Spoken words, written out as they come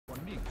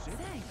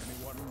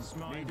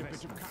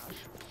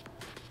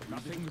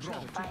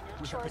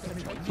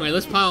Wait,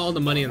 let's pile all the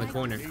money in the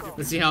corner.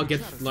 Let's see how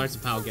large the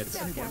pile gets.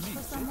 I'm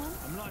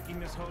liking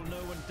this whole no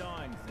one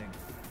dying thing.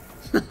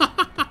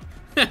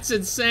 That's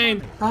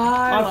insane.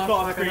 I've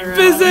got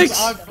Physics!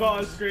 I've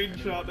got a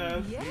screenshot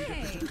there.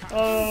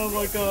 Oh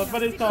my god,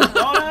 but it's not.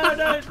 Oh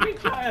no,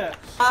 screenshot it!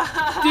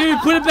 Dude,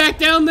 put it back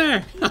down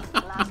there!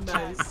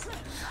 Nice.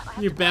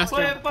 You bastard.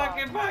 Put it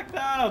fucking back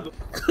down!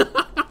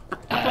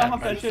 I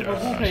have that shit for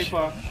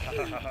wallpaper.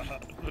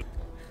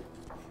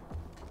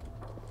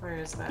 Where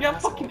is that? You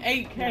have fucking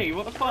 8K,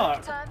 what the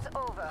fuck?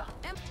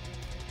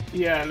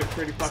 Yeah, it looks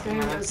really This fucking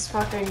game nice. is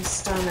fucking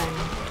stunning.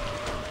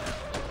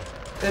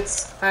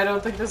 I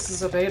don't think this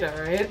is a beta,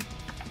 right?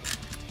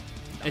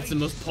 It's the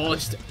most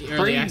polished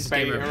early access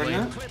game I've ever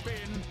Pre-beta,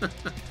 played.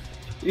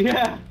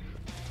 Yeah.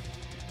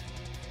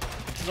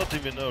 It's not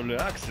even early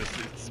access,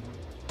 it's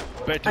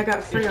better. I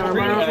got free It's armor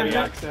really over early here.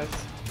 access.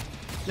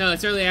 No,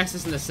 it's early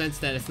access in the sense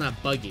that it's not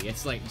buggy.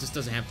 It's like, just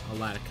doesn't have a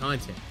lot of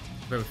content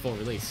for a full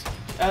release.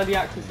 Early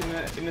access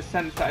in the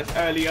sense that it's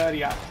early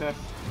access.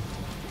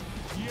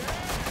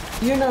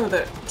 You know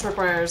that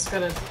Tripwire's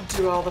gonna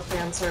do all the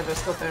fan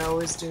service that they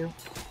always do.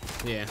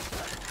 Yeah.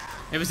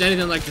 If it's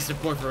anything like the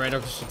support for Red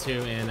Orchestra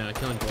 2 and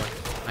Killing Floor,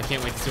 I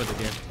can't wait to see what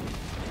they do.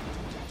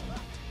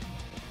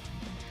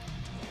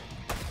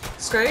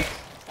 Strike?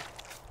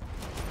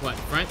 What,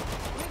 front?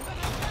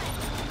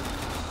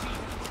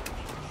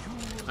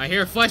 I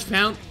hear a flesh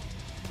pound.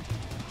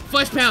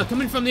 Flesh pound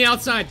coming from the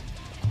outside.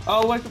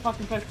 Oh, where's the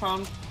fucking fish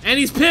pound? And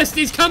he's pissed,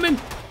 he's coming!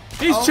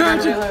 He's Oh,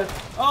 charging! Reload.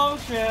 Oh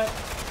shit!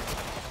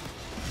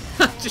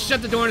 Just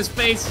shut the door in his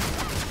face.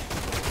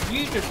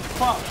 You just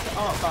fucked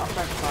up that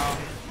fish pound.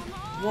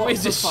 What Wait,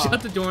 the just fuck?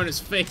 shut the door in his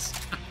face.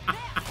 Yeah,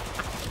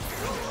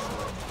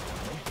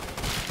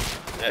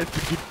 it's a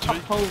good That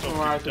trick.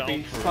 pulverizer would be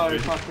Down for so a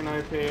bit. fucking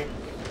OP.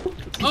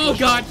 Oh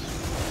god!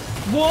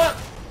 What?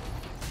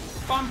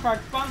 Spun frag,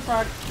 spun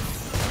frag.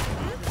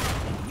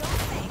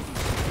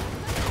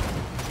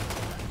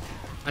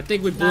 I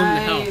think we blew him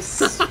to hell. Nice.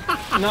 Nice.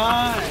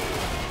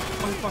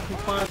 I'm fucking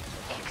fine.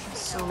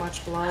 So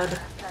much blood.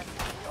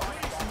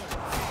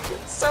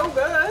 It's so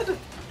good.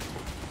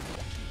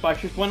 But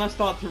it's just when I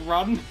start to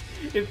run,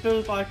 it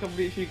feels like I'm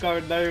literally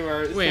going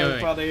nowhere. It's so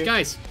Wait. funny.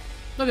 Guys,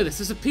 look at this.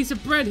 There's a piece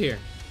of bread here.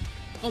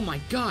 Oh my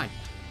god.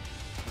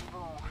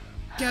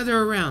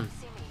 Gather around.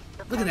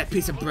 Look at that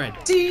piece of bread.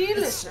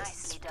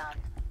 Delicious.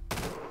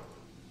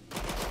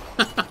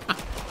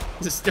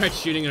 Just start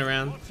shooting it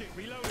around.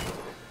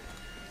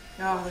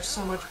 Oh, there's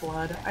so much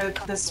blood.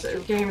 This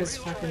game is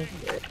fucking...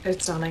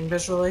 It's stunning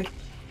visually.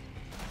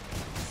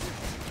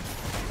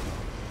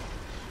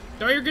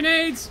 Throw your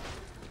grenades!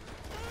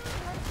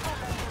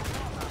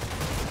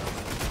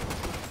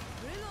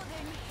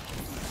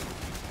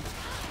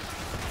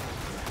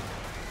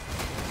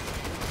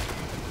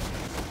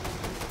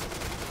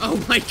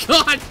 Oh my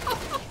god!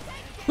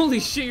 Holy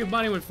shit, your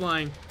body went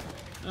flying.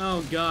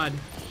 Oh god.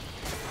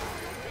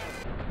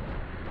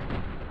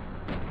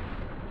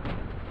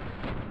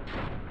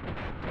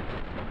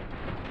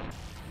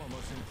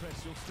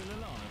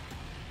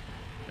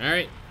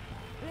 Alright.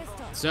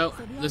 So,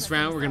 this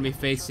round we're gonna be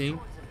facing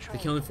the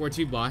Killing Floor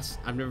 2 boss.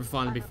 I've never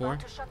fought him before.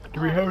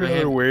 Do we have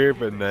another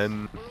wave and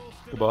then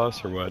the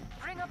boss or what?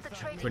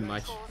 Pretty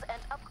much.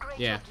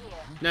 Yeah.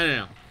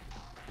 No.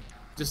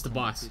 Just the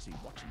boss.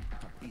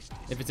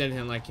 If it's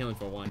anything like Killing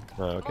Floor 1.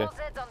 Oh, okay.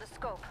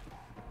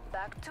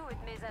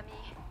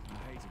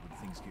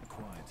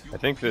 I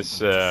think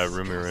this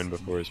room we were in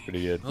before is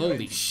pretty good.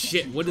 Holy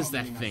shit, what is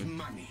that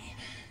thing?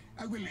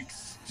 I will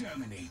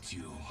exterminate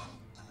you.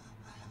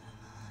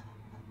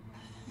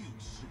 It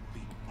should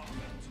be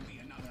honored to be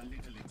another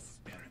little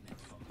experiment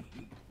for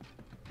me.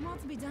 More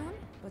to be done,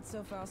 but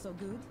so far so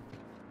good.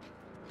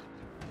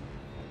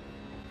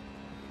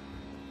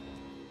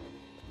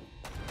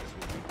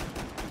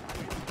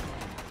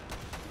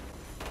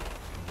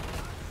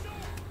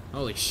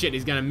 Holy shit,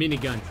 he's got a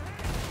minigun.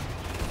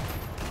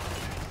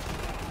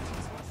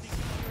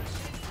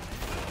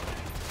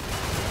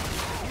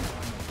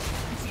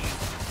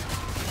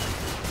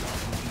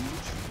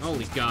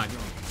 Holy god.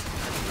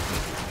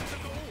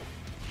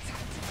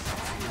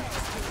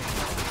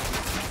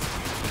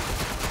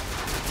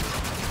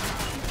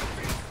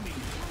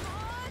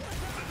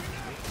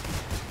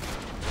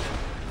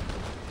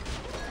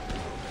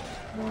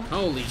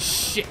 Holy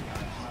shit.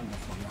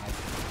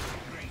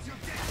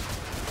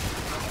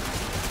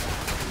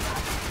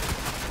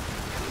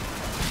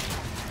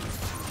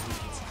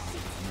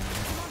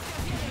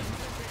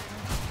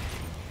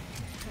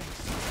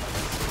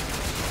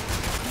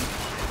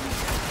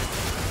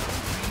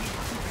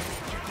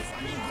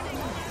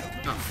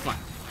 Oh fuck,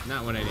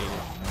 not what I needed.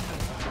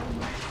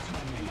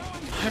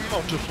 I'm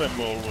out of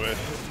ammo already.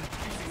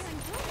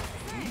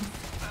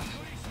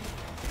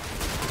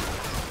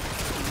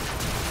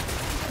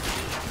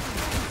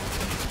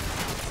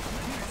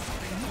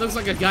 Looks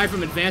like a guy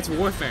from Advanced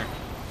Warfare.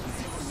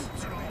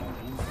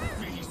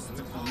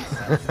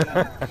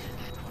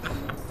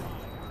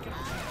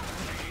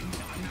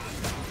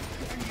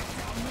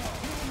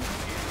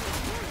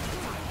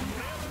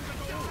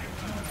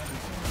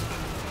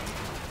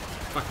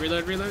 Fuck,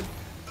 reload, reload.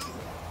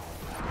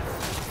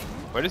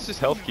 Why does his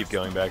health keep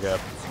going back up?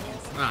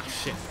 Ah,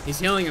 shit. He's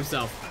healing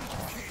himself.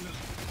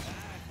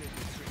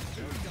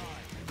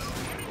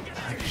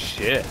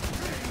 Shit.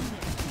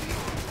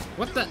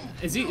 What the?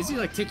 Is he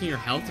like taking your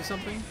health or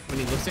something when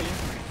he looks at you?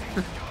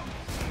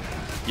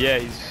 Yeah,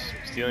 he's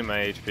stealing my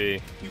HP.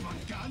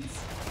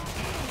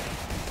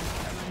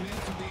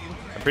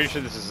 I'm pretty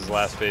sure this is his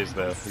last phase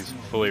though. He's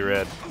fully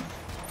red.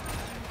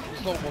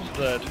 He's almost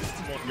dead.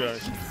 Come on,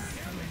 guys.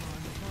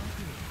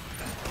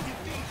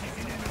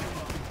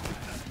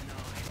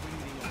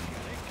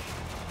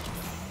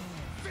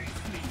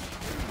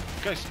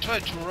 Guys, try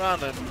to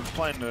run and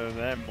find an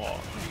ammo.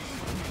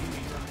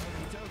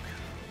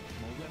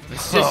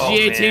 It's just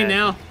G18 man.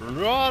 now.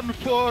 Run,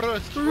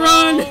 Forrest!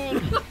 Run!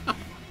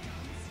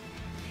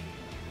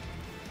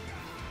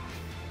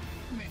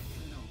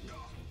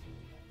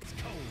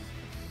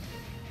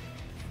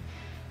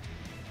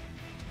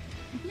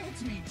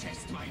 Let me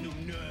test my new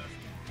nerve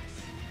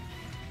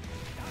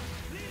gas.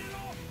 Lead it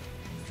off!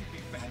 This would be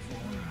bad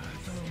for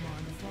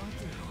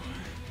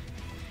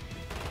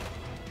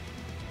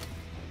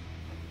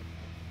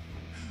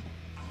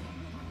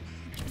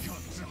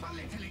got a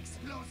little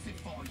explosive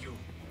for you.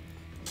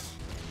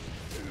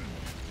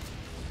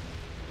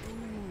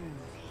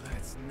 Ooh,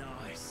 that's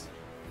nice.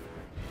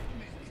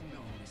 Make no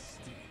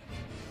mistake.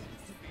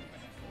 This would be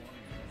bad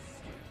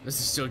for you. This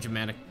is so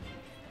dramatic.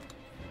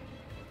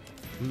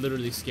 I'm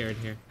literally scared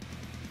here.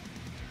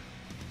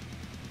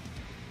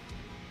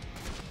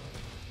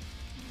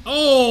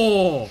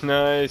 Oh!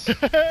 Nice. He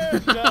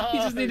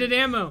just needed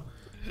ammo.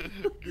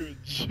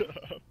 Good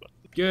job.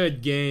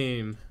 Good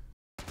game.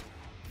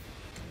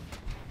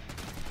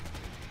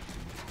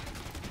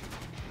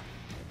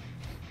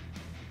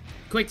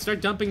 Quick,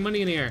 start dumping money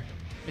in the air.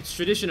 It's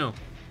traditional.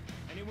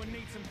 Anyone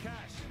need some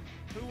cash?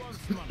 Who wants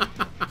money?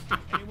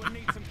 Anyone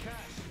need some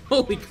cash?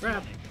 Holy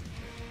crap.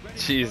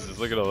 Jesus,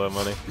 look at all that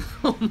money.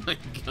 Oh my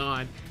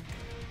god.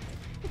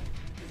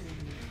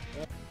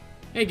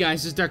 Hey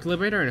guys, this is Dark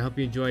Liberator, and I hope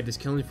you enjoyed this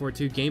Killing Floor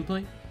 2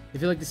 gameplay.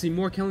 If you'd like to see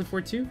more Killing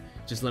Floor 2,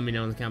 just let me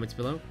know in the comments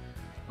below.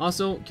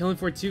 Also, Killing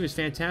Floor 2 is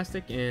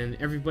fantastic, and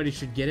everybody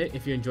should get it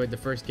if you enjoyed the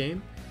first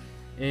game.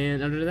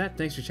 And other than that,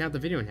 thanks for checking out the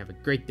video, and have a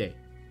great day.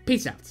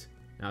 Peace out.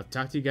 I'll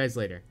talk to you guys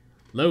later.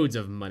 Loads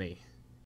of money.